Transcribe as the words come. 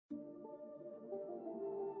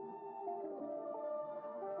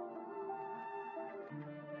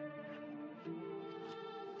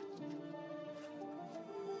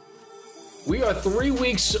We are 3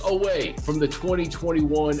 weeks away from the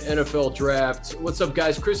 2021 NFL Draft. What's up,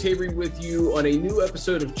 guys? Chris Havery with you on a new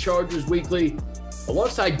episode of Chargers Weekly,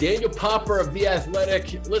 alongside Daniel Popper of The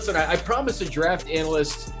Athletic. Listen, I promise a draft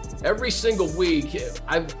analyst every single week.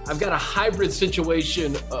 I've got a hybrid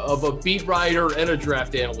situation of a beat writer and a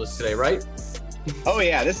draft analyst today, right? Oh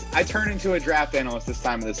yeah, I turn into a draft analyst this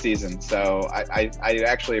time of the season, so I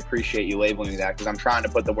actually appreciate you labeling me that, because I'm trying to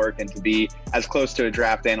put the work in to be as close to a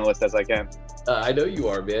draft analyst as I can. I know you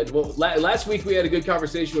are, man. Well, last week we had a good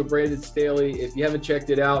conversation with Brandon Staley. If you haven't checked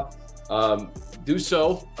it out, do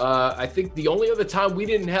so. I think the only other time we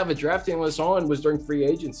didn't have a draft analyst on was during free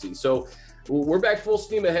agency. So we're back full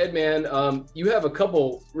steam ahead, man. You have a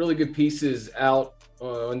couple really good pieces out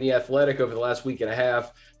on The Athletic over the last week and a half.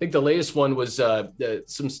 I think the latest one was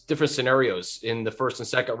some different scenarios in the first and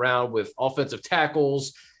second round with offensive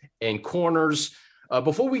tackles and corners.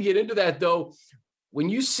 Before we get into that, though, when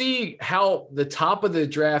you see how the top of the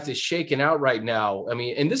draft is shaken out right now, I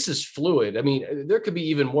mean, and this is fluid. I mean, there could be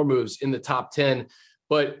even more moves in the top 10,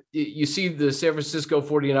 but you see the San Francisco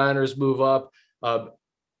 49ers move up.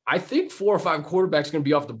 I think 4 or 5 quarterbacks going to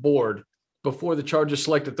be off the board before the Chargers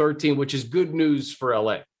select the 13, which is good news for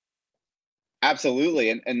LA. Absolutely.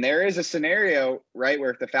 And there is a scenario, right,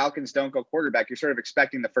 where if the Falcons don't go quarterback, you're sort of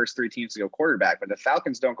expecting the first 3 teams to go quarterback. But if the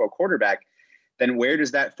Falcons don't go quarterback, then where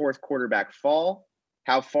does that 4th quarterback fall?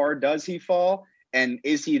 How far does he fall? And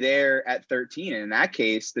is he there at 13? And in that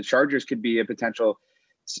case, the Chargers could be a potential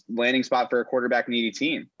landing spot for a quarterback needy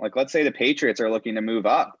team. Like, let's say the Patriots are looking to move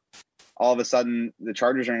up. All of a sudden, the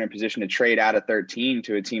Chargers are in a position to trade out of 13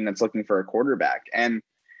 to a team that's looking for a quarterback. And,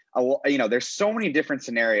 there's so many different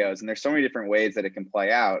scenarios and there's so many different ways that it can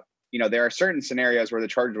play out. There are certain scenarios where the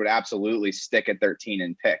Chargers would absolutely stick at 13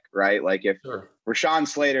 and pick, right? Like if Rashawn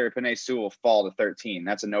Slater or Penei Sewell fall to 13,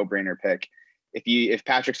 that's a no-brainer pick. If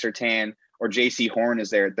Patrick Surtain or J.C. Horn is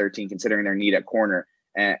there at 13, considering their need at corner,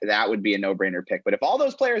 that would be a no-brainer pick. But if all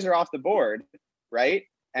those players are off the board, right,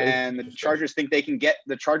 and the Chargers think they can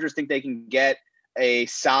get a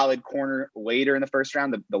solid corner later in the first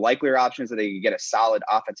round, the likelier option is that they could get a solid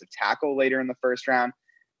offensive tackle later in the first round,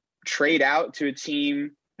 trade out to a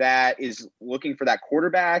team that is looking for that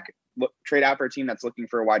quarterback, trade out for a team that's looking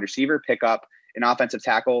for a wide receiver, pick up an offensive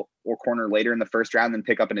tackle or corner later in the first round, then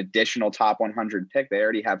pick up an additional top 100 pick. They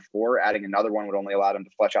already have 4. Adding another one would only allow them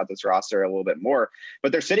to flesh out this roster a little bit more.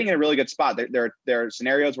 But they're sitting in a really good spot. There are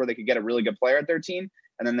scenarios where they could get a really good player at 13,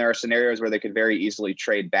 and then there are scenarios where they could very easily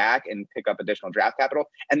trade back and pick up additional draft capital.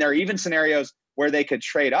 And there are even scenarios where they could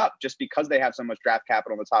trade up just because they have so much draft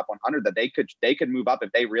capital in the top 100 that they could move up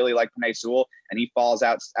if they really like Penei Sewell and he falls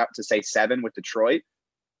out to say 7 with Detroit.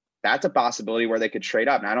 That's a possibility where they could trade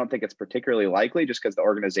up. And I don't think it's particularly likely just because the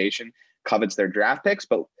organization covets their draft picks,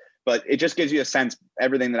 but it just gives you a sense,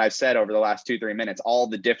 everything that I've said over the last 2-3 minutes, all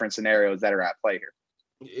the different scenarios that are at play here.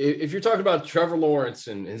 If you're talking about Trevor Lawrence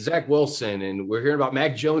and Zach Wilson, and we're hearing about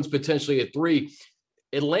Mac Jones potentially at 3,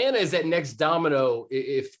 Atlanta is that next domino.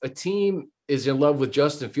 If a team is in love with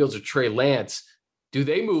Justin Fields or Trey Lance, do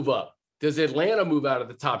they move up? Does Atlanta move out of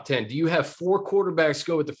the top 10? Do you have 4 quarterbacks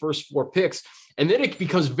go with the first 4 picks? And then it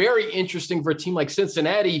becomes very interesting for a team like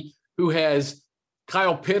Cincinnati, who has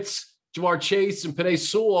Kyle Pitts, Ja'Marr Chase, and Penei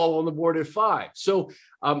Sewell all on the board at 5. So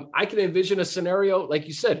I can envision a scenario, like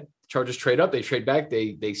you said, Chargers trade up, they trade back,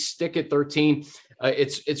 they stick at 13.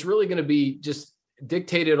 It's really going to be just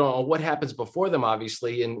dictated on what happens before them,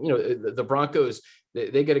 obviously. And, the Broncos,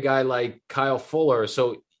 they get a guy like Kyle Fuller.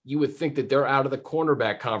 So you would think that they're out of the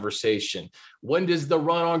cornerback conversation. When does the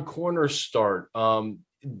run on corner start?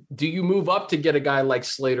 Do you move up to get a guy like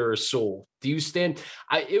Slater or Sewell? Do you stand?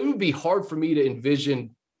 It would be hard for me to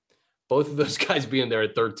envision both of those guys being there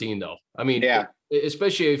at 13, though. I mean, yeah.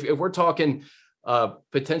 Especially if we're talking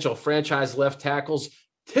potential franchise left tackles,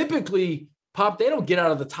 typically, Pop, they don't get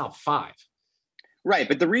out of the top 5. Right,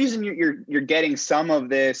 but the reason you're getting some of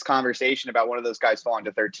this conversation about one of those guys falling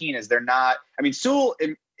to 13 is they're not. I mean, Sewell,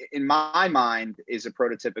 in my mind, is a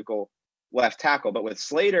prototypical left tackle, but with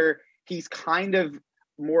Slater, he's kind of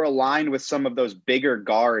more aligned with some of those bigger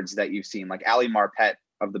guards that you've seen, like Ali Marpet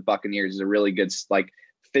of the Buccaneers is a really good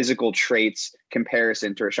physical traits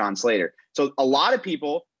comparison to Rashawn Slater. So a lot of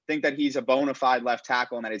people think that he's a bona fide left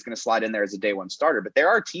tackle and that he's going to slide in there as a day one starter. But there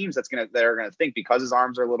are teams that are going to think, because his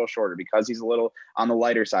arms are a little shorter, because he's a little on the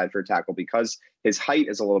lighter side for a tackle, because his height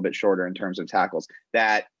is a little bit shorter in terms of tackles,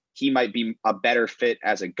 that he might be a better fit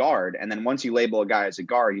as a guard. And then once you label a guy as a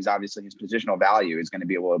guard, he's obviously, his positional value is going to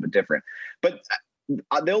be a little bit different. But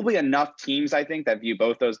there'll be enough teams, I think, that view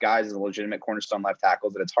both those guys as legitimate cornerstone left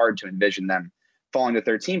tackles that it's hard to envision them falling to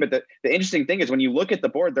 13. But the interesting thing is, when you look at the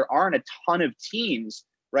board, there aren't a ton of teams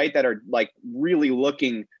right, that are like really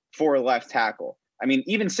looking for a left tackle. I mean,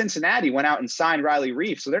 even Cincinnati went out and signed Riley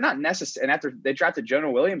Reef. So they're not necessarily, and after they drafted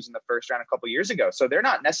Jonah Williams in the first round a couple of years ago. So they're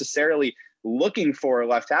not necessarily looking for a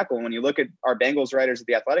left tackle. And when you look at our Bengals writers at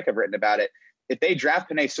The Athletic have written about it, if they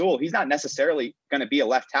draft Penei Sewell, he's not necessarily going to be a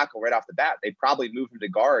left tackle right off the bat. They probably move him to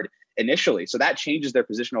guard initially. So that changes their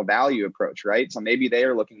positional value approach, right? So maybe they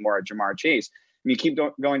are looking more at Jamar Chase. And you keep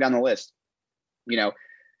going down the list. You know,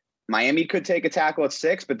 Miami could take a tackle at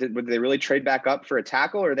 6, but would they really trade back up for a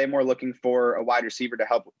tackle, or are they more looking for a wide receiver to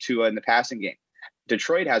help Tua in the passing game?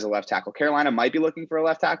 Detroit has a left tackle. Carolina might be looking for a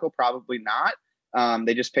left tackle, probably not.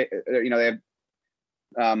 They just pay, they have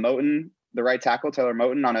Moton, the right tackle, Taylor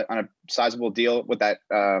Moton, on a sizable deal with that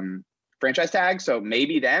franchise tag. So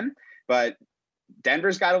maybe them, but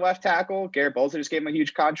Denver's got a left tackle. Garrett Bolton just gave him a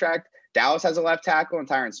huge contract. Dallas has a left tackle and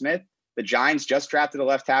Tyron Smith. The Giants just drafted a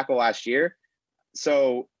left tackle last year.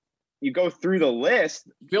 So you go through the list.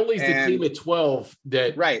 Philly's the team at 12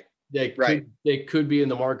 that they could be in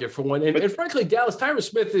the market for one. And frankly, Dallas, Tyron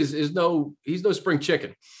Smith he's no spring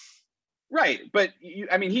chicken. Right. But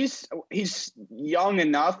he's young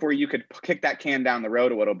enough where you could kick that can down the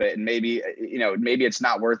road a little bit. And maybe it's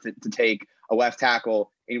not worth it to take a left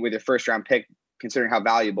tackle with your first round pick, considering how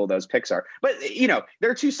valuable those picks are. But, there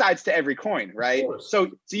are two sides to every coin, right? So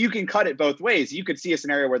you can cut it both ways. You could see a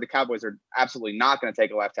scenario where the Cowboys are absolutely not going to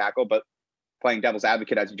take a left tackle, but playing devil's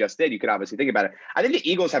advocate, as you just did, you could obviously think about it. I think the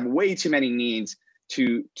Eagles have way too many needs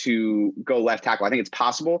to go left tackle. I think it's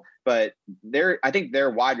possible, but I think they're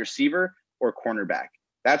wide receiver or cornerback.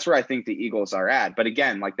 That's where I think the Eagles are at. But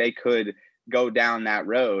again, like, they could go down that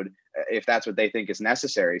road if that's what they think is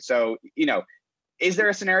necessary. So, is there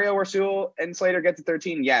a scenario where Sewell and Slater get to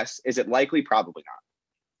 13? Yes. Is it likely? Probably not.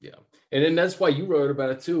 Yeah. And then that's why you wrote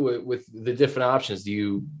about it too, with the different options. Do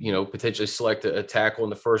you potentially select a tackle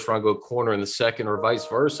in the first round, go corner in the second, or vice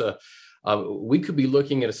versa? We could be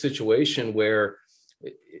looking at a situation where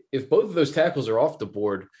if both of those tackles are off the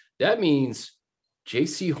board, that means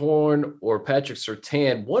J.C. Horn or Patrick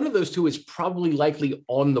Surtain, one of those two is probably likely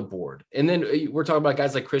on the board. And then we're talking about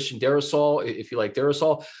guys like Christian Darrisaw, if you like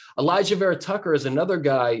Darrisaw. Elijah Vera Tucker is another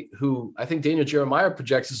guy who I think Daniel Jeremiah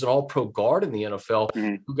projects as an all-pro guard in the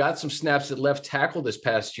NFL, who got some snaps at left tackle this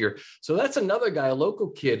past year. So that's another guy, a local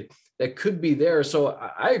kid, that could be there. So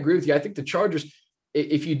I agree with you. I think the Chargers,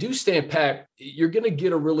 if you do stand pat, you're going to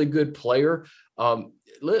get a really good player.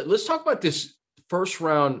 Let's talk about this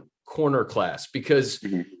first-round corner class, because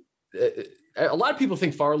a lot of people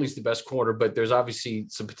think Farley's the best corner, but there's obviously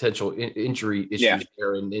some potential injury issues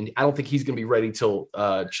there. And I don't think he's going to be ready till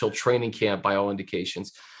training camp by all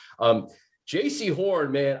indications. J.C.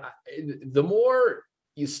 Horn, man, the more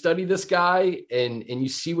you study this guy and you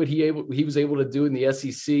see what he was able to do in the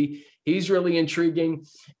SEC, he's really intriguing.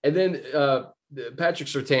 And then Patrick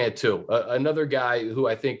Surtain too, another guy who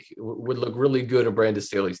I think would look really good in Brandon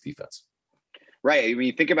Staley's defense. Right. When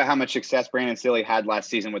you think about how much success Brandon Staley had last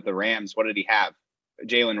season with the Rams, what did he have?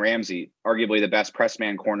 Jalen Ramsey, arguably the best press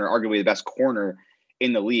man corner, arguably the best corner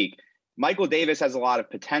in the league. Michael Davis has a lot of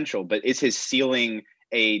potential, but is his ceiling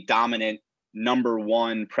a dominant number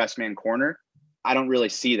one press man corner? I don't really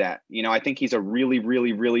see that. I think he's a really,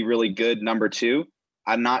 really, really, really good number two.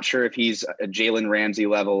 I'm not sure if he's a Jalen Ramsey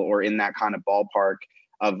level or in that kind of ballpark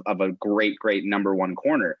of a great, great number one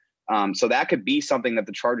corner. So that could be something that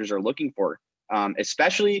the Chargers are looking for.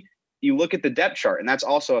 Especially you look at the depth chart, and that's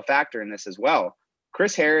also a factor in this as well.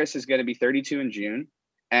 Chris Harris is going to be 32 in June,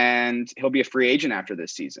 and he'll be a free agent after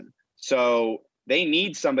this season. So they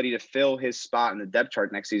need somebody to fill his spot in the depth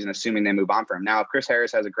chart next season, assuming they move on for him. Now, if Chris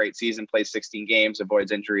Harris has a great season, plays 16 games,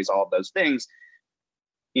 avoids injuries, all of those things,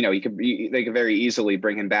 they could very easily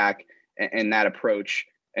bring him back, and that approach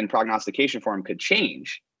and prognostication for him could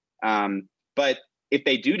change. But if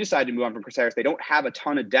they do decide to move on from Chris Harris, they don't have a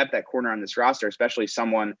ton of depth at corner on this roster, especially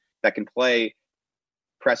someone that can play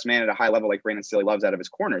press man at a high level like Brandon Staley loves out of his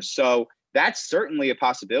corners. So that's certainly a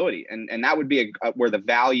possibility. And that would be where the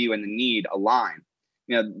value and the need align.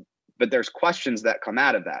 But there's questions that come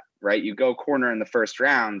out of that, right? You go corner in the first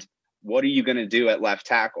round. What are you going to do at left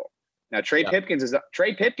tackle? Now, Trey Pipkins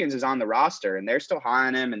is on the roster, and they're still high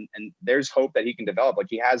on him, and there's hope that he can develop. Like,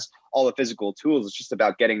 he has all the physical tools. It's just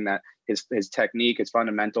about getting that his technique, his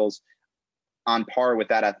fundamentals on par with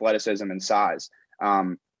that athleticism and size.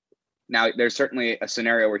 Now, there's certainly a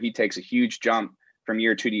scenario where he takes a huge jump from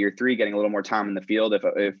year 2 to year 3, getting a little more time in the field if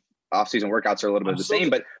offseason workouts are a little bit the same.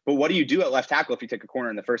 But what do you do at left tackle if you take a corner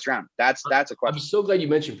in the first round? That's a question. I'm so glad you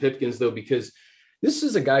mentioned Pipkins, though, because this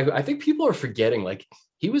is a guy who I think people are forgetting. Like,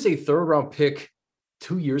 he was a 3rd round pick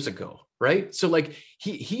 2 years ago, right? So like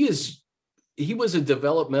he was a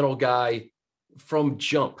developmental guy from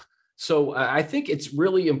jump. So I think it's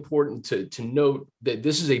really important to note that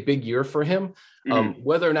this is a big year for him.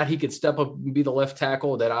 Whether or not he could step up and be the left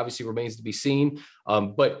tackle, that obviously remains to be seen.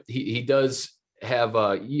 But he does have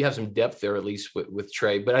you have some depth there, at least with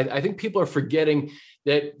Trey. But I think people are forgetting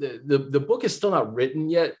that the book is still not written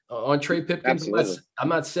yet on Trey Pipkins. I'm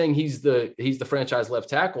not saying he's the franchise left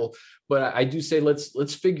tackle, but I do say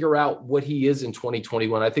let's figure out what he is in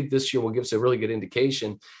 2021. I think this year will give us a really good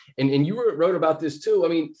indication. And you wrote about this too. I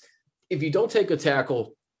mean, if you don't take a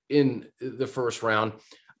tackle in the first round,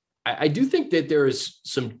 I do think that there is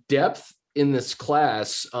some depth in this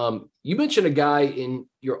class. You mentioned a guy in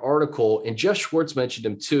your article, and Jeff Schwartz mentioned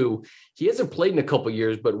him too. He hasn't played in a couple of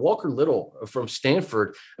years, but Walker Little from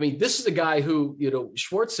Stanford. I mean, this is a guy who,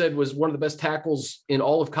 Schwartz said was one of the best tackles in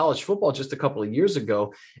all of college football just a couple of years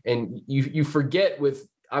ago. And you forget, with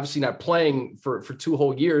obviously not playing for 2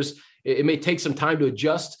 whole years, it may take some time to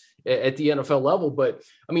adjust at the NFL level. But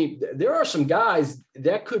I mean, there are some guys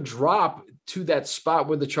that could drop to that spot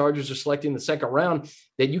where the Chargers are selecting the second round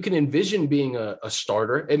that you can envision being a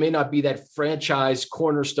starter. It may not be that franchise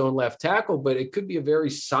cornerstone left tackle, but it could be a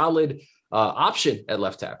very solid option at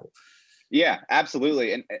left tackle. Yeah,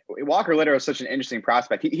 absolutely. And Walker Little is such an interesting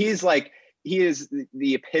prospect. He is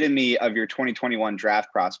the epitome of your 2021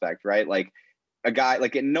 draft prospect, right? Like, a guy,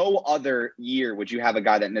 like, in no other year would you have a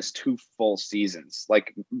guy that missed 2 full seasons.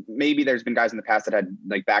 Like, maybe there's been guys in the past that had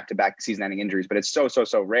like back-to-back season-ending injuries, but it's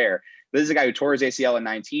so rare. This is a guy who tore his ACL in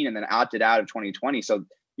 19 and then opted out of 2020. So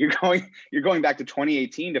you're going back to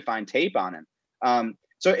 2018 to find tape on him.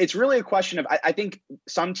 So it's really a question of, I think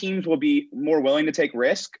some teams will be more willing to take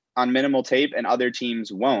risk on minimal tape and other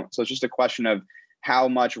teams won't. So it's just a question of how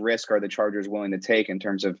much risk are the Chargers willing to take in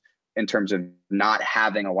terms of not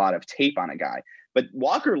having a lot of tape on a guy. But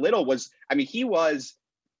Walker Little he was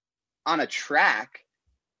on a track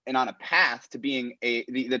and on a path to being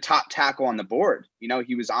the top tackle on the board.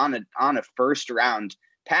 He was on a first round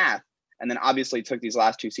path, and then obviously took these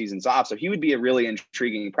last 2 seasons off. So he would be a really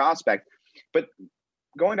intriguing prospect. But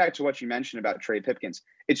going back to what you mentioned about Trey Pipkins,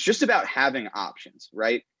 it's just about having options,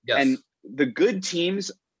 right? Yes. And the good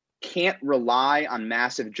teams can't rely on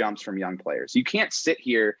massive jumps from young players. You can't sit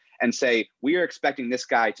here and say, we are expecting this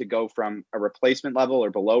guy to go from a replacement level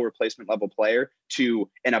or below replacement level player to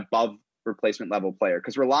an above replacement level player.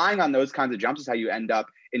 Because relying on those kinds of jumps is how you end up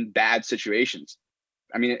in bad situations.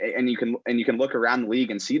 I mean, and you can look around the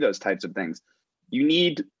league and see those types of things. You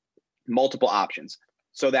need multiple options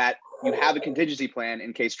so that you have a contingency plan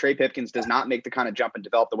in case Trey Pipkins does not make the kind of jump and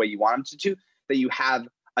develop the way you want him to, that you have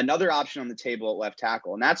another option on the table at left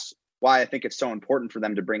tackle. And that's why I think it's so important for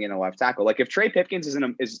them to bring in a left tackle. Like, if Trey Pipkins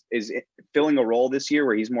is filling a role this year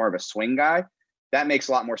where he's more of a swing guy, that makes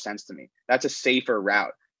a lot more sense to me. That's a safer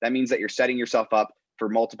route. That means that you're setting yourself up for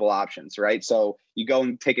multiple options, right? So you go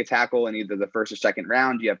and take a tackle in either the first or second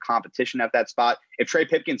round. You have competition at that spot. If Trey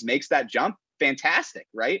Pipkins makes that jump, fantastic,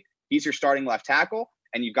 right? He's your starting left tackle,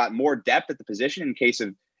 and you've got more depth at the position in case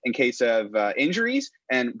of injuries.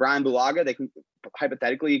 And Brian Bulaga, they can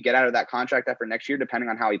hypothetically get out of that contract after next year, depending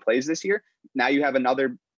on how he plays this year. Now you have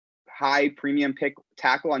another high premium pick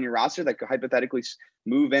tackle on your roster that could hypothetically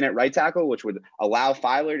move in at right tackle, which would allow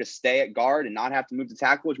Filer to stay at guard and not have to move to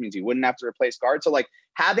tackle, which means you wouldn't have to replace guard. So, like,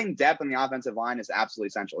 having depth on the offensive line is absolutely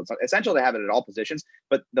essential. It's essential to have it at all positions,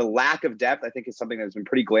 but the lack of depth, I think, is something that's been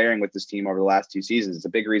pretty glaring with this team over the last 2 seasons. It's a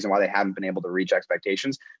big reason why they haven't been able to reach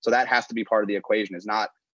expectations. So that has to be part of the equation, is not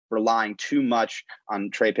relying too much on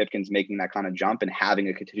Trey Pipkins making that kind of jump and having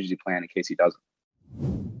a contingency plan in case he doesn't.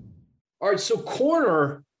 All right, so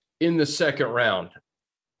corner in the second round,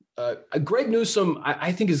 Greg Newsome,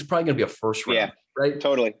 I think, is probably going to be a first round. Yeah, right?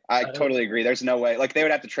 Totally. I totally agree. There's no way. Like, they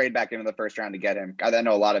would have to trade back into the first round to get him. I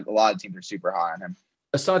know a lot of teams are super high on him.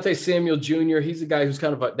 Asante Samuel Jr., he's a guy who's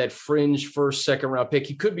kind of that fringe first, second round pick.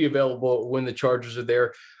 He could be available when the Chargers are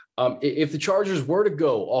there. If the Chargers were to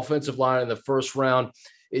go offensive line in the first round,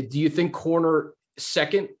 do you think corner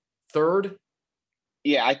second, third?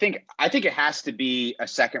 Yeah, I think it has to be a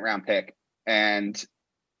second round pick. And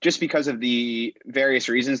just because of the various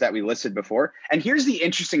reasons that we listed before. And here's the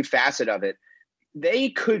interesting facet of it. They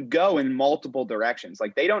could go in multiple directions.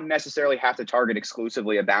 Like, they don't necessarily have to target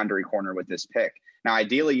exclusively a boundary corner with this pick. Now,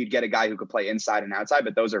 ideally, you'd get a guy who could play inside and outside,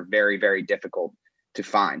 but those are very, very difficult to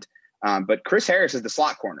find. But Chris Harris is the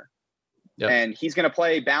slot corner. Yep. And he's going to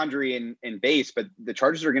play boundary in base, but the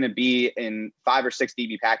Chargers are going to be in 5 or 6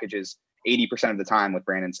 DB packages 80% of the time with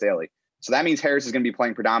Brandon Staley. So that means Harris is going to be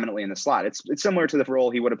playing predominantly in the slot. It's similar to the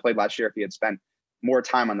role he would have played last year if he had spent more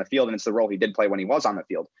time on the field, and it's the role he did play when he was on the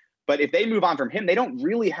field. But if they move on from him, they don't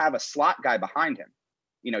really have a slot guy behind him.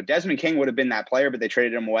 Desmond King would have been that player, but they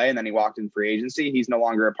traded him away and then he walked in free agency. He's no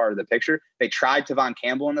longer a part of the picture. They tried Tavon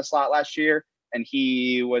Campbell in the slot last year and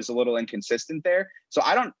he was a little inconsistent there. So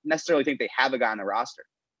I don't necessarily think they have a guy on the roster.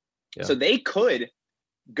 Yeah. So they could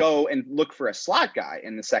go and look for a slot guy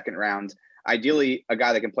in the second round, ideally a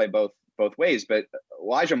guy that can play both ways. But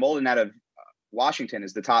Elijah Molden out of Washington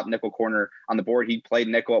is the top nickel corner on the board. He played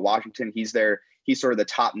nickel at Washington. He's sort of the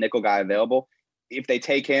top nickel guy available. If they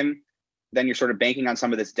take him, then you're sort of banking on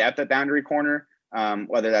some of this depth at boundary corner,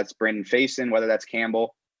 whether that's Brandon Facyson, whether that's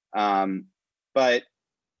Campbell. But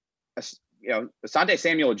Asante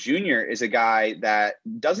Samuel Jr. is a guy that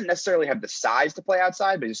doesn't necessarily have the size to play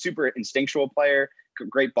outside, but he's a super instinctual player,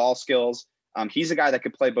 great ball skills. He's a guy that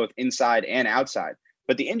could play both inside and outside.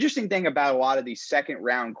 But the interesting thing about a lot of these second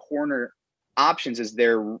round corner options is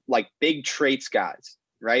they're like big traits guys,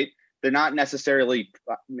 right? They're not necessarily,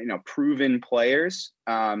 proven players.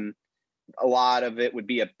 A lot of it would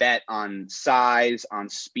be a bet on size, on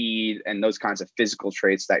speed, and those kinds of physical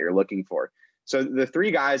traits that you're looking for. So the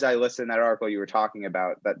three guys I listed in that article you were talking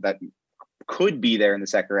about that could be there in the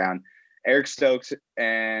second round, Eric Stokes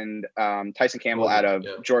and Tyson Campbell out of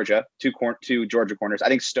Georgia, two Georgia corners. I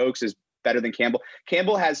think Stokes is better than Campbell.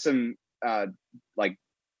 Campbell has some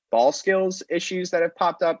ball skills issues that have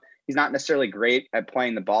popped up. He's not necessarily great at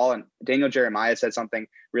playing the ball. And Daniel Jeremiah said something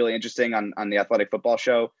really interesting on the Athletic Football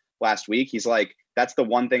Show last week. He's like, that's the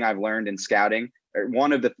one thing I've learned in scouting. Or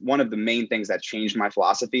one of the main things that changed my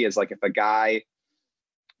philosophy is like, if a guy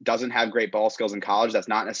doesn't have great ball skills in college, that's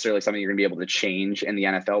not necessarily something you're gonna be able to change in the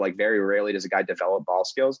NFL. Like very rarely does a guy develop ball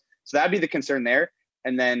skills. So that'd be the concern there.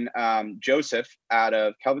 And then Kelvin Joseph out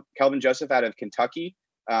of Kentucky.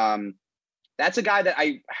 That's a guy that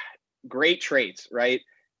great traits, right?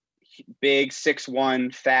 Big,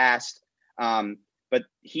 6'1", fast. But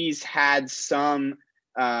he's had some,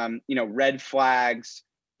 red flags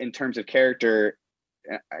in terms of character.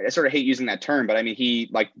 I sort of hate using that term, but I mean,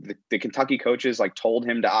 he the Kentucky coaches told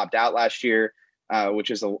him to opt out last year, which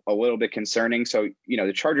is a little bit concerning. So,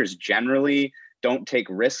 the Chargers generally don't take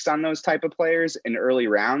risks on those type of players in early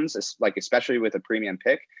rounds, especially with a premium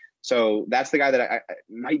pick. So that's the guy that I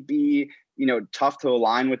might be, tough to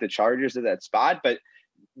align with the Chargers at that spot. But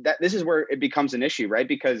this is where it becomes an issue, right?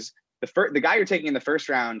 Because the guy you're taking in the first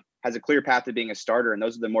round has a clear path to being a starter, and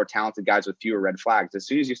those are the more talented guys with fewer red flags. As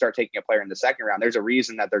soon as you start taking a player in the second round, there's a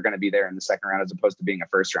reason that they're going to be there in the second round as opposed to being a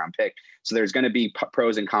first round pick. So there's going to be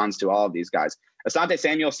pros and cons to all of these guys. Asante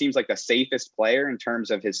Samuel seems like the safest player in terms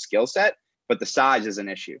of his skill set, but the size is an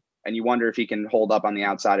issue. And you wonder if he can hold up on the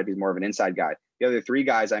outside if he's more of an inside guy. The other three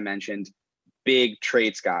guys I mentioned, big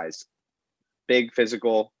traits guys, big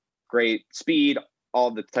physical, great speed,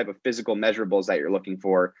 all the type of physical measurables that you're looking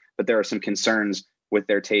for. But there are some concerns with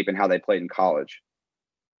their tape and how they played in college.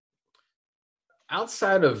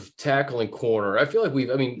 Outside of tackle and corner, I feel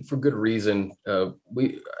like for good reason,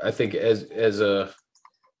 I think as a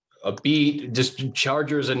beat, just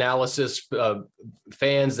Chargers analysis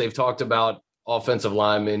fans, they've talked about offensive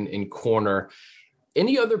linemen and corner.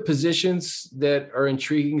 Any other positions that are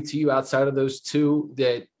intriguing to you outside of those two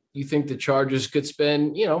that you think the Chargers could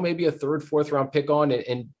spend, maybe a third, fourth round pick on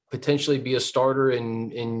and potentially be a starter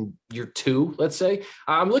in year two, let's say?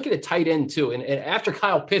 I'm looking at tight end too. And after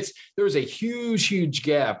Kyle Pitts, there was a huge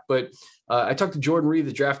gap. But I talked to Jordan Reed,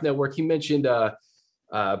 the Draft Network. He mentioned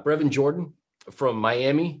Brevin Jordan from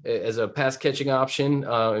Miami as a pass catching option,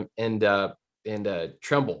 and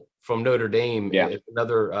Tremble from Notre Dame,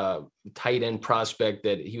 another tight end prospect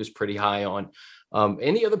that he was pretty high on.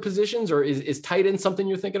 Any other positions, or is tight end something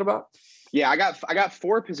you're thinking about? Yeah, I got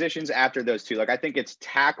four positions after those two. I think it's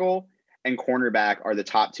tackle and cornerback are the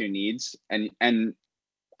top two needs, and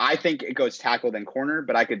I think it goes tackle then corner,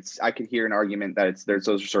 but I could hear an argument that those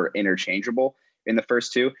are sort of interchangeable in the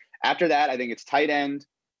first two. After that, I think it's tight end,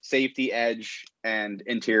 safety, edge, and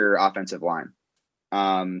interior offensive line.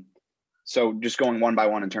 So just going one by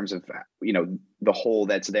one in terms of the hole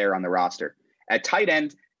that's there on the roster. At tight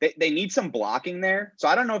end, they need some blocking there. So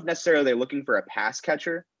I don't know if necessarily they're looking for a pass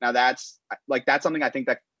catcher. Now that's something I think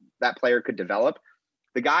that player could develop.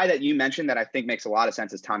 The guy that you mentioned that I think makes a lot of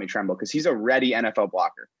sense is Tommy Tremble, because he's a ready NFL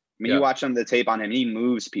blocker. You watch some of the tape on him, he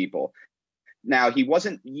moves people. Now, he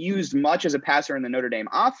wasn't used much as a passer in the Notre Dame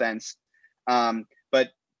offense, but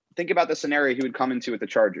think about the scenario he would come into with the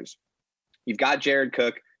Chargers. You've got Jared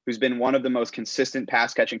Cook, who's been one of the most consistent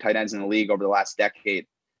pass-catching tight ends in the league over the last decade.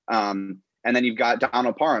 And then you've got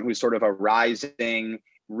Donald Parham, who's sort of a rising,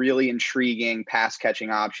 really intriguing pass-catching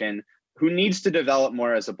option who needs to develop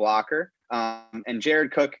more as a blocker. And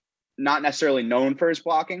Jared Cook, not necessarily known for his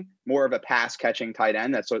blocking, more of a pass-catching tight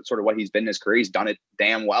end. That's sort of what he's been in his career. He's done it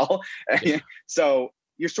damn well. Yeah. So,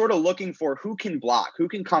 you're sort of looking for who can block, who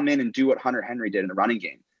can come in and do what Hunter Henry did in the running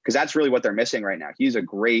game, because that's really what they're missing right now. He's a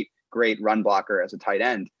great run blocker as a tight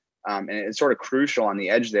end, and it's sort of crucial on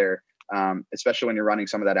the edge there, especially when you're running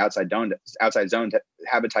some of that outside zone to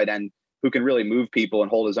have a tight end who can really move people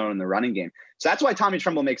and hold his own in the running game. So that's why Tommy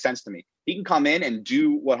Tremble makes sense to me. He can come in and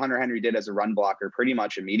do what Hunter Henry did as a run blocker pretty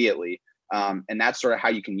much immediately. And that's sort of how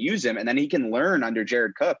you can use him. And then he can learn under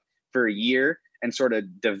Jared Cook for a year and sort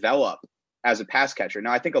of develop as a pass catcher.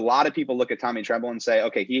 Now, I think a lot of people look at Tommy Tremble and say,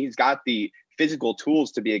 okay, he's got the physical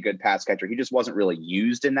tools to be a good pass catcher. He just wasn't really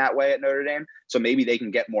used in that way at Notre Dame. So maybe they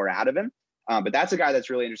can get more out of him. But that's a guy that's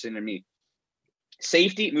really interesting to me.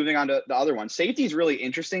 Safety, moving on to the other one. Safety is really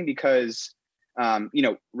interesting because,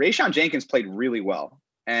 Rayshawn Jenkins played really well.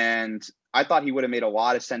 And I thought he would have made a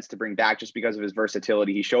lot of sense to bring back just because of his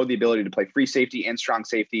versatility. He showed the ability to play free safety and strong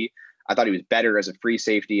safety. I thought he was better as a free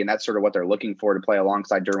safety, and that's sort of what they're looking for to play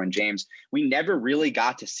alongside Derwin James. We never really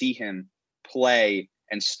got to see him play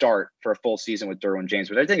and start for a full season with Derwin James,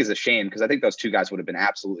 which I think is a shame because I think those two guys would have been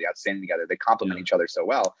absolutely outstanding together. They complement each other so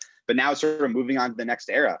well. But now it's sort of moving on to the next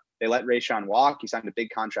era. They let Rayshawn walk. He signed a big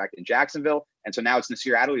contract in Jacksonville. And so now it's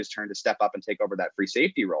Nasir Adderley's turn to step up and take over that free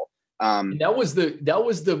safety role. That was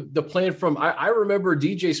the plan from, I remember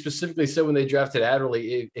DJ specifically said when they drafted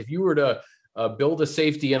Adderley, if you were to build a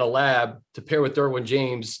safety in a lab to pair with Derwin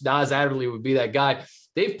James, Nas Adderley would be that guy.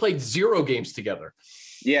 They've played 0 games together.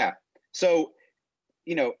 Yeah. So,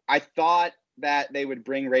 I thought that they would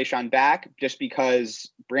bring Rayshawn back just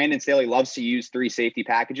because Brandon Staley loves to use 3 safety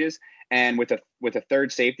packages. And with a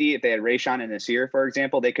third safety, if they had Rayshawn and Nasir, for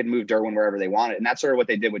example, they could move Derwin wherever they wanted. And that's sort of what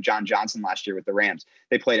they did with John Johnson last year with the Rams.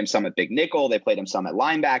 They played him some at big nickel. They played him some at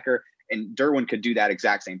linebacker. And Derwin could do that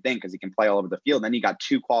exact same thing because he can play all over the field. Then you got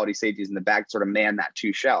 2 quality safeties in the back to sort of man that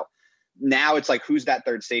 2 shell. Now it's like, who's that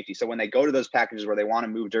third safety? So when they go to those packages where they want to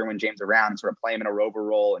move Derwin James around and sort of play him in a rover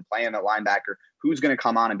role and play him at linebacker, who's going to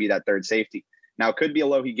come on and be that third safety? Now, it could be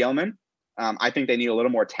Alohi Gilman. I think they need a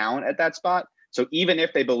little more talent at that spot. So even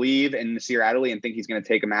if they believe in Nasir Adderley and think he's going to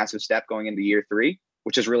take a massive step going into year 3,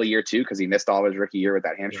 which is really year 2 because he missed all of his rookie year with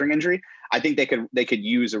that hamstring injury, I think they could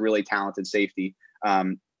use a really talented safety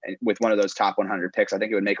with one of those top 100 picks. I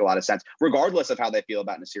think it would make a lot of sense, regardless of how they feel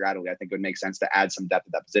about Nasir Adderley. I think it would make sense to add some depth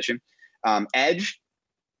at that position. Edge,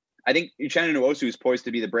 I think Uchenna Nwosu is poised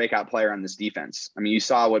to be the breakout player on this defense. I mean, you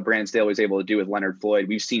saw what Brandon Staley was able to do with Leonard Floyd.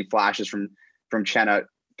 We've seen flashes from Chenna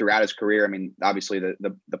throughout his career. I mean, obviously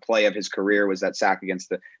the play of his career was that sack against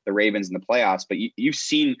the Ravens in the playoffs, but you've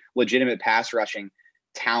seen legitimate pass rushing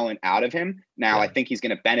talent out of him. Now, I think he's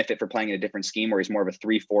going to benefit for playing in a different scheme where he's more of a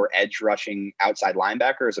 3-4 edge rushing outside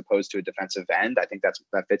linebacker as opposed to a defensive end. I think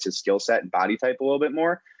that fits his skill set and body type a little bit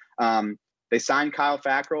more. They signed Kyle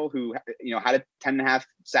Fackrell, who had a 10.5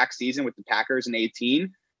 sack season with the Packers in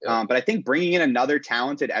 18. But I think bringing in another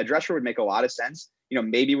talented edge rusher would make a lot of sense.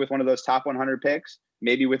 Maybe with one of those top 100 picks,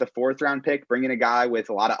 maybe with a 4th round pick, bringing a guy with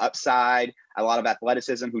a lot of upside, a lot of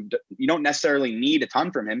athleticism, who you don't necessarily need a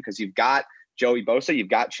ton from him because you've got Joey Bosa, you've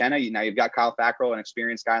got Chenna, now you've got Kyle Fackrell, an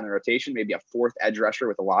experienced guy in the rotation, maybe a 4th edge rusher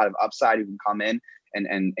with a lot of upside who can come in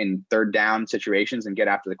and in third down situations and get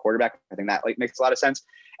after the quarterback. I think that makes a lot of sense.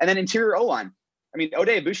 And then interior O-line. I mean, Ode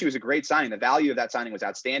Ibushi was a great signing. The value of that signing was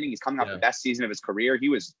outstanding. He's coming off the best season of his career. He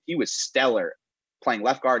was stellar playing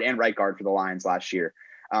left guard and right guard for the Lions last year.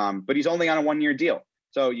 But he's only on a 1-year deal.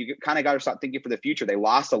 So you kind of got to start thinking for the future. They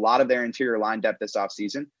lost a lot of their interior line depth this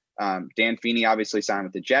offseason. Dan Feeney obviously signed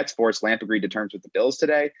with the Jets. Forrest Lamp agreed to terms with the Bills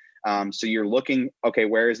today. So you're looking, okay,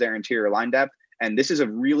 where is their interior line depth? And this is a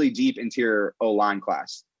really deep interior O-line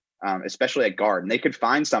class, especially at guard. And they could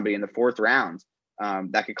find somebody in the 4th round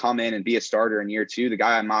that could come in and be a starter in year 2. The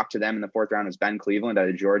guy I mocked to them in the 4th round is Ben Cleveland out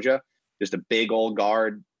of Georgia. Just a big old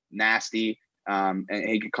guard, nasty. And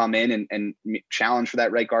he could come in and challenge for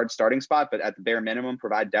that right guard starting spot, but at the bare minimum,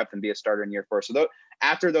 provide depth and be a starter in year 4. So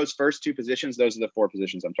after those first 2 positions, those are the 4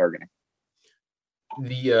 positions I'm targeting.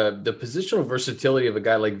 The positional versatility of a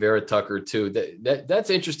guy like Vera Tucker too, that's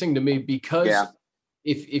interesting to me because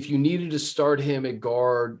if you needed to start him at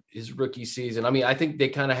guard his rookie season, I mean, I think they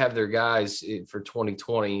kind of have their guys for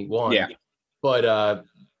 2021. Yeah. But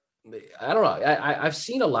I don't know. I've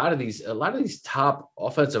seen a lot of these top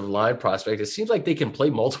offensive line prospects. It seems like they can play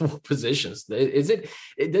multiple positions. Does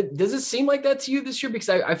it seem like that to you this year? Because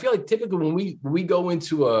I feel like typically when we go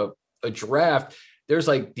into a draft, there's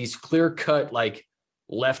like these clear cut like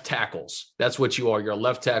left tackles. That's what you are. You're a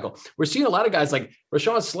left tackle. We're seeing a lot of guys like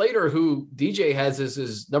Rashawn Slater, who DJ has as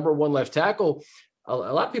his number 1 left tackle. A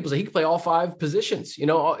lot of people say he can play all 5 positions. It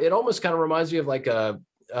almost kind of reminds me of like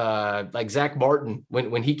Zach Martin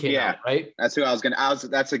when he came out, right? That's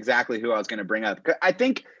exactly who I was going to bring up. I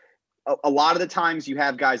think a lot of the times you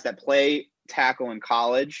have guys that play tackle in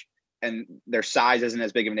college and their size isn't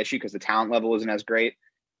as big of an issue because the talent level isn't as great.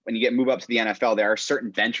 When you move up to the NFL, there are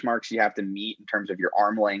certain benchmarks you have to meet in terms of your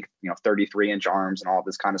arm length, 33-inch arms and all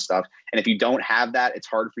this kind of stuff. And if you don't have that, it's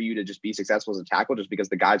hard for you to just be successful as a tackle just because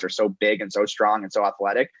the guys are so big and so strong and so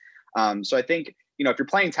athletic. So I think, if you're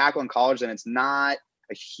playing tackle in college, then it's not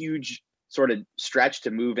a huge sort of stretch to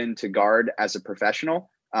move into guard as a professional.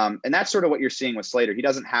 And that's sort of what you're seeing with Slater. He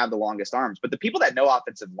doesn't have the longest arms, but the people that know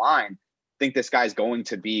offensive line think this guy's going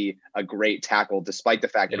to be a great tackle, despite the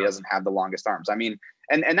fact that he doesn't have the longest arms. I mean,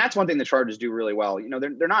 and that's one thing the Chargers do really well.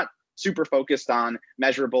 They're not super focused on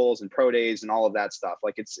measurables and pro days and all of that stuff.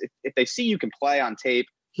 Like if they see you can play on tape,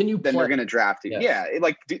 then they're going to draft you. Yes.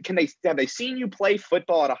 Yeah. Have they seen you play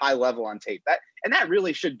football at a high level on tape? That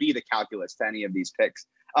really should be the calculus to any of these picks.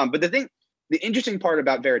 But the interesting part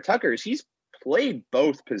about Vera Tucker is he's played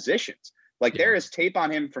both positions. There is tape on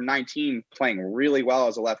him from 19 playing really well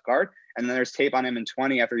as a left guard. And then there's tape on him in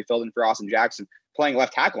 20 after he filled in for Austin Jackson playing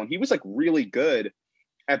left tackle. And he was really good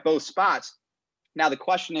at both spots. Now, the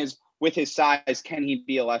question is, with his size, can he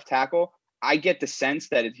be a left tackle? I get the sense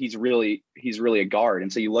that he's really a guard.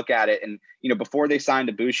 And so you look at it and, before they signed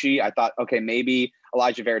Ibushi, I thought, okay, maybe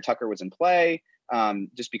Elijah Vera Tucker was in play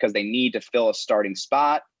just because they need to fill a starting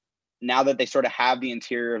spot. Now that they sort of have the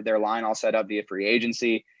interior of their line all set up via free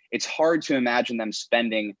agency, it's hard to imagine them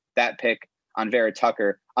spending that pick on Vera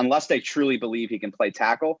Tucker unless they truly believe he can play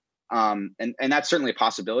tackle. And that's certainly a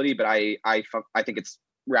possibility, but I think it's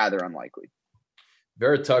rather unlikely.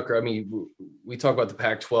 Vera Tucker, I mean, we talk about the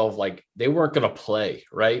Pac-12, they weren't going to play,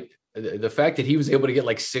 right? The fact that he was able to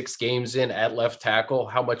get 6 games in at left tackle,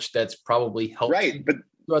 how much that's probably helped but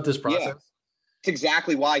throughout this process. Yeah. It's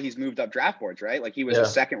exactly why he's moved up draft boards, right? He was a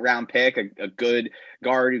second round pick, a good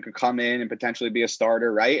guard who could come in and potentially be a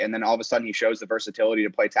starter, right? And then all of a sudden he shows the versatility to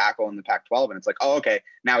play tackle in the Pac-12, and it's oh, okay,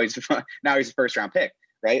 now he's a first round pick,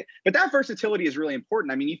 right? But that versatility is really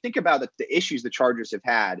important. I mean, you think about the issues the Chargers have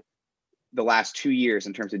had the last 2 years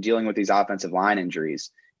in terms of dealing with these offensive line injuries.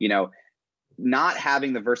 Not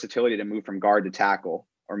having the versatility to move from guard to tackle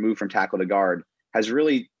or move from tackle to guard has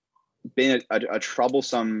really been a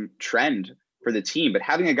troublesome trend for the team. But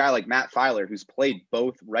having a guy like Matt Filer, who's played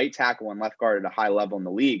both right tackle and left guard at a high level in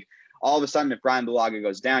the league, all of a sudden, if Brian Bulaga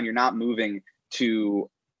goes down, you're not moving to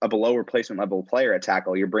a below replacement level player at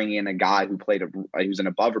tackle. You're bringing in a guy who's an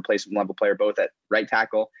above replacement level player, both at right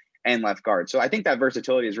tackle and left guard. So I think that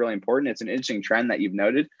versatility is really important. It's an interesting trend that you've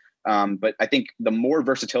noted. But I think the more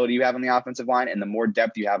versatility you have on the offensive line and the more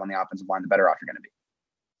depth you have on the offensive line, the better off you're going to be.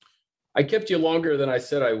 I kept you longer than I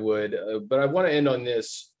said I would, but I want to end on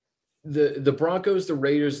this. The Broncos, the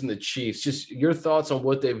Raiders, and the Chiefs, just your thoughts on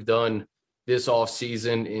what they've done this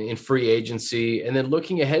offseason in free agency, and then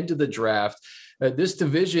looking ahead to the draft. This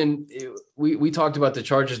division, we talked about the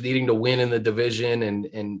Chargers needing to win in the division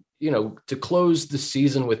and to close the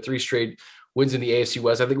season with 3 straight wins in the AFC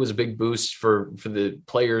West. I think it was a big boost for the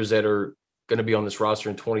players that are going to be on this roster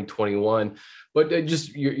in 2021. But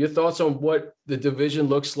just your thoughts on what the division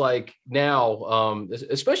looks like now,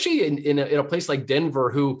 especially in a place like Denver,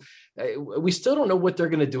 who we still don't know what they're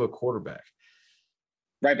going to do at quarterback.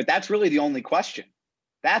 Right, but that's really the only question.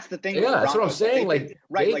 That's the thing. Yeah, that's what I'm saying.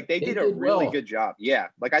 They did a really good job. Yeah,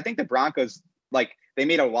 I think the Broncos, they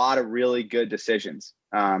made a lot of really good decisions.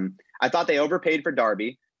 I thought they overpaid for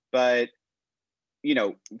Darby, but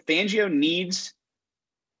Fangio needs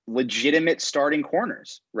legitimate starting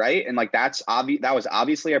corners, right? And that's obvious. That was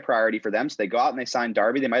obviously a priority for them. So they go out and they sign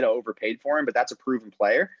Darby. They might have overpaid for him, but that's a proven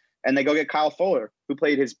player. And they go get Kyle Fuller, who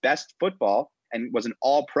played his best football and was an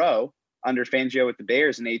All-Pro under Fangio with the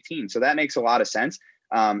Bears in 2018. So that makes a lot of sense.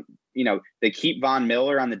 They keep Von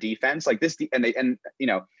Miller on the defense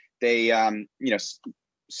they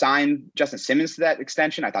signed Justin Simmons to that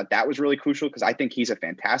extension. I thought that was really crucial because I think he's a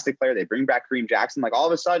fantastic player. They bring back Kareem Jackson. All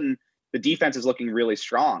of a sudden, the defense is looking really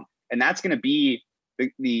strong. And that's going to be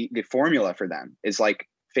the formula for them is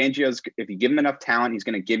Fangio's, if you give him enough talent, he's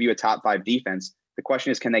going to give you a top 5 defense. The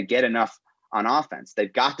question is, can they get enough on offense?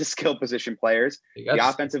 They've got the skill position players.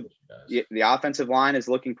 The offensive line is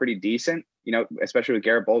looking pretty decent, especially with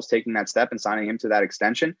Garrett Bowles taking that step and signing him to that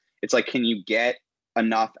extension. It's can you get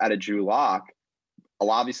enough out of Drew Lock?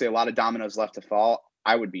 Obviously, a lot of dominoes left to fall.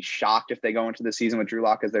 I would be shocked if they go into the season with Drew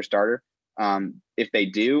Lock as their starter. If they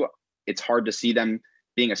do, it's hard to see them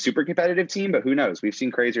being a super competitive team, but who knows? We've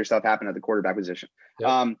seen crazier stuff happen at the quarterback position.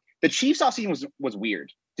 Yep. The Chiefs offseason was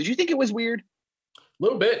weird. Did you think it was weird? A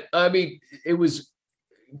little bit. I mean, it was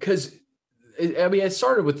because it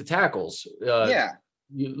started with the tackles.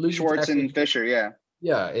 You lose Schwartz and Fisher. Yeah.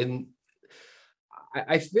 Yeah. And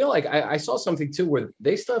I feel like I saw something too where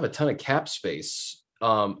they still have a ton of cap space.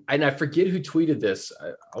 And I forget who tweeted this.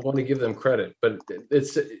 I want to give them credit, but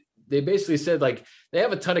they basically said like they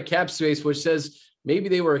have a ton of cap space, which says maybe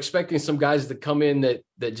they were expecting some guys to come in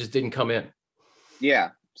that just didn't come in.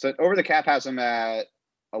 Yeah. So over the cap has them at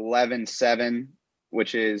 11.7,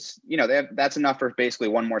 which is, that's enough for basically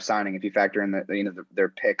one more signing if you factor in their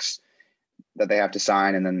picks that they have to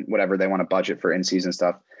sign and then whatever they want to budget for in-season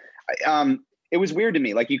stuff. It was weird to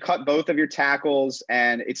me. Like you cut both of your tackles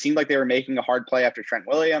and it seemed like they were making a hard play after Trent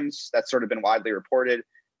Williams. That's sort of been widely reported.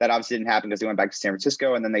 That obviously didn't happen because they went back to San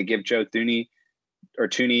Francisco and then they give Joe Thuney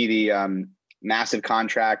the massive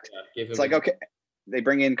contract. Yeah, it's like, okay, they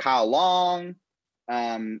bring in Kyle Long.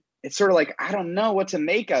 It's sort of like, I don't know what to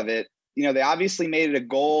make of it. They obviously made it a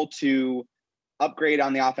goal to upgrade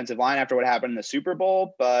on the offensive line after what happened in the Super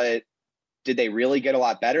Bowl, but did they really get a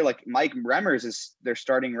lot better? Like Mike Remmers is their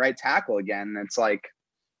starting right tackle again. It's like,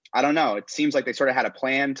 I don't know. It seems like they sort of had a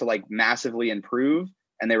plan to like massively improve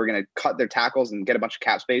and they were going to cut their tackles and get a bunch of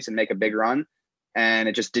cap space and make a big run. And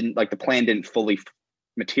it just didn't, like the plan didn't fully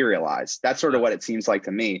materialize. That's sort of what it seems like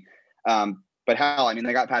to me. But hell, I mean,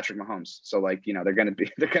 they got Patrick Mahomes. So like, they're going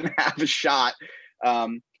to have a shot.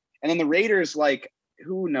 And then the Raiders, like,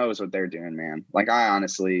 who knows what they're doing, man? Like,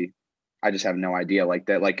 I just have no idea. Like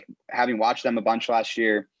that, like having watched them a bunch last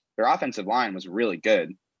year, their offensive line was really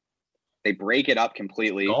good. They break it up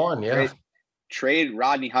completely. Gone, yeah. Trade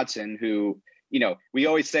Rodney Hudson, who, we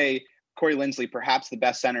always say Corey Linsley, perhaps the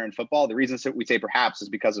best center in football. The reason we say perhaps is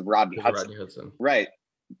because of Rodney Hudson. Right.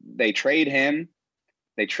 They trade him.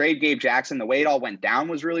 They trade Gabe Jackson. The way it all went down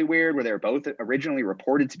was really weird, where they were both originally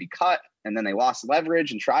reported to be cut, and then they lost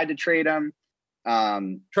leverage and tried to trade him.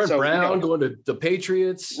 Trent Brown going to the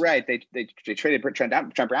Patriots. Right. They traded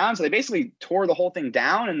Trent Brown. So they basically tore the whole thing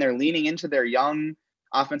down and they're leaning into their young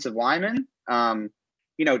offensive linemen. John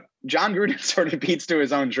Gruden sort of beats to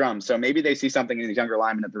his own drum. So maybe they see something in these younger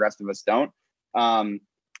linemen that the rest of us don't.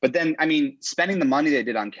 But then, I mean, spending the money they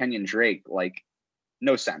did on Kenyon Drake, like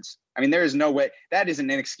no sense. I mean, there is no way that is an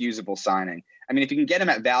inexcusable signing. I mean, if you can get him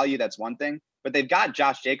at value, that's one thing, but they've got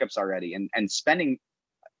Josh Jacobs already and spending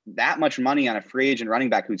that much money on a free agent running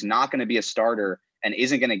back who's not going to be a starter and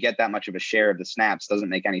isn't going to get that much of a share of the snaps doesn't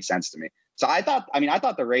make any sense to me. So I thought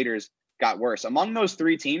the Raiders got worse. Among those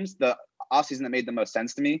three teams, the offseason that made the most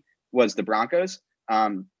sense to me was the Broncos.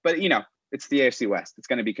 But it's the AFC West. It's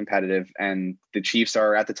going to be competitive and the Chiefs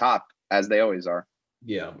are at the top as they always are.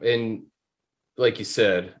 Yeah. And like you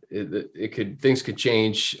said, things could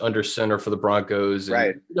change under center for the Broncos. And,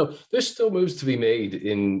 right. There's still moves to be made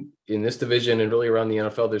in this division and really around the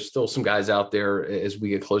NFL. There's still some guys out there as we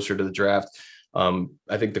get closer to the draft.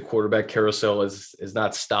 I think the quarterback carousel is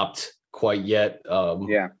not stopped quite yet.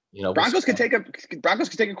 Broncos could take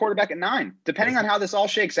a quarterback at 9, depending on how this all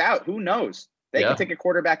shakes out. Who knows? They could take a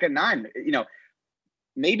quarterback at 9.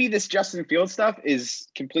 Maybe this Justin Fields stuff is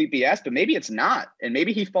complete BS, but maybe it's not. And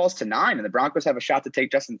maybe he falls to 9 and the Broncos have a shot to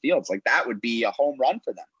take Justin Fields. Like that would be a home run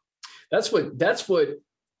for them. That's what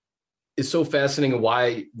is so fascinating and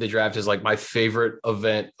why the draft is like my favorite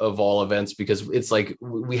event of all events, because it's like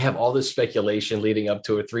we have all this speculation leading up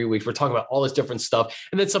to it 3 weeks. We're talking about all this different stuff.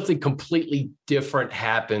 And then something completely different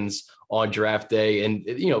happens on draft day. And,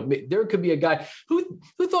 there could be a guy who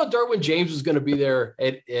thought Derwin James was going to be there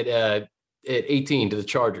at 18 to the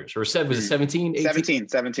Chargers, or 17, 18?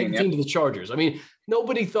 17 to the Chargers. I mean,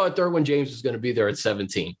 nobody thought Derwin James was going to be there at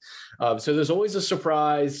 17. So there's always a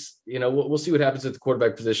surprise. We'll see what happens at the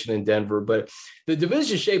quarterback position in Denver, but the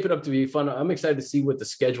division is shaping up to be fun. I'm excited to see what the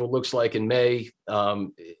schedule looks like in May.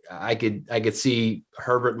 I could see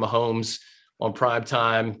Herbert Mahomes on prime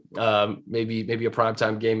time, maybe a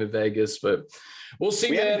primetime game in Vegas, but we'll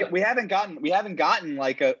see. We haven't gotten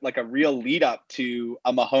like a real lead up to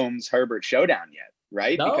a Mahomes Herbert showdown yet,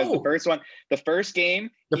 right? No. Because the first one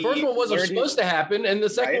wasn't supposed to happen, and the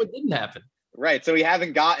second one didn't happen. Right. So we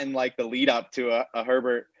haven't gotten like the lead up to a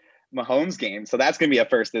Herbert Mahomes game. So that's gonna be a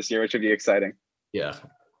first this year, which would be exciting. Yeah.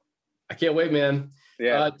 I can't wait, man.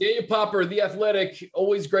 Yeah. Daniel Popper, The Athletic,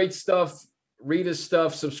 always great stuff. Read his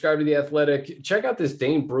stuff, subscribe to The Athletic. Check out this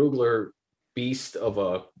Dane Brugler beast of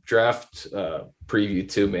a draft preview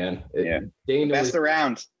too, man. Dane best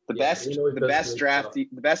around. The best draft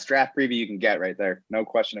preview you can get right there. No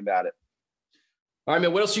question about it. All right,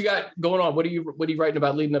 man. What else you got going on? What are you writing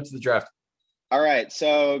about leading up to the draft? All right.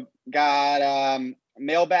 So got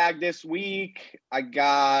mailbag this week. I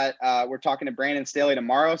got we're talking to Brandon Staley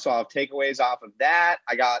tomorrow, so I'll have takeaways off of that.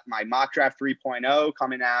 I got my mock draft 3.0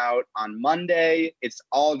 coming out on Monday. It's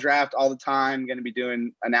all draft all the time. Going to be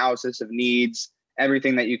doing analysis of needs,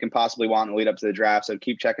 everything that you can possibly want in the lead up to the draft. So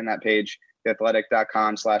keep checking that page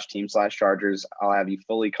theathletic.com/team/Chargers. I'll have you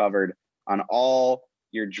fully covered on all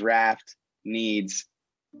your draft needs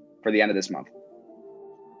for the end of this month.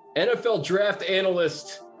 NFL draft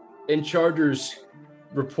analyst and Chargers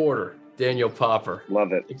reporter, Daniel Popper.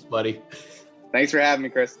 Love it. Thanks, buddy. Thanks for having me,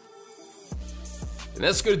 Chris. And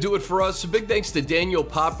that's going to do it for us. A big thanks to Daniel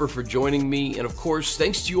Popper for joining me. And of course,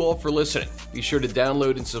 thanks to you all for listening. Be sure to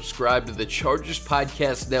download and subscribe to the Chargers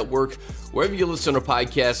Podcast Network, wherever you listen to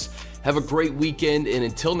podcasts. Have a great weekend. And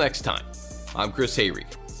until next time, I'm Chris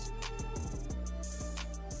Hayreek.